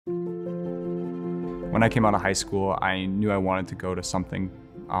When I came out of high school, I knew I wanted to go to something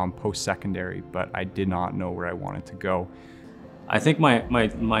post-secondary, but I did not know where I wanted to go. I think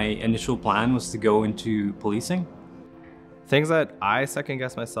my initial plan was to go into policing. Things that I second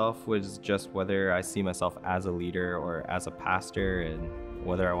guess myself was just whether I see myself as a leader or as a pastor, and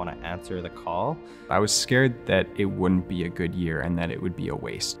whether I want to answer the call. I was scared that it wouldn't be a good year and that it would be a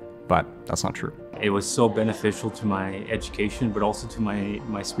waste, but that's not true. It was so beneficial to my education, but also to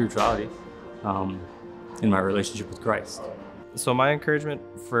my spirituality, in my relationship with Christ. So my encouragement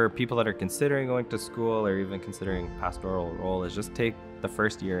for people that are considering going to school or even considering pastoral role is just take the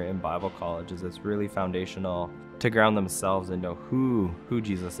first year in Bible college, as it's really foundational to ground themselves and know who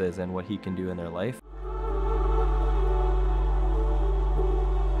Jesus is and what he can do in their life.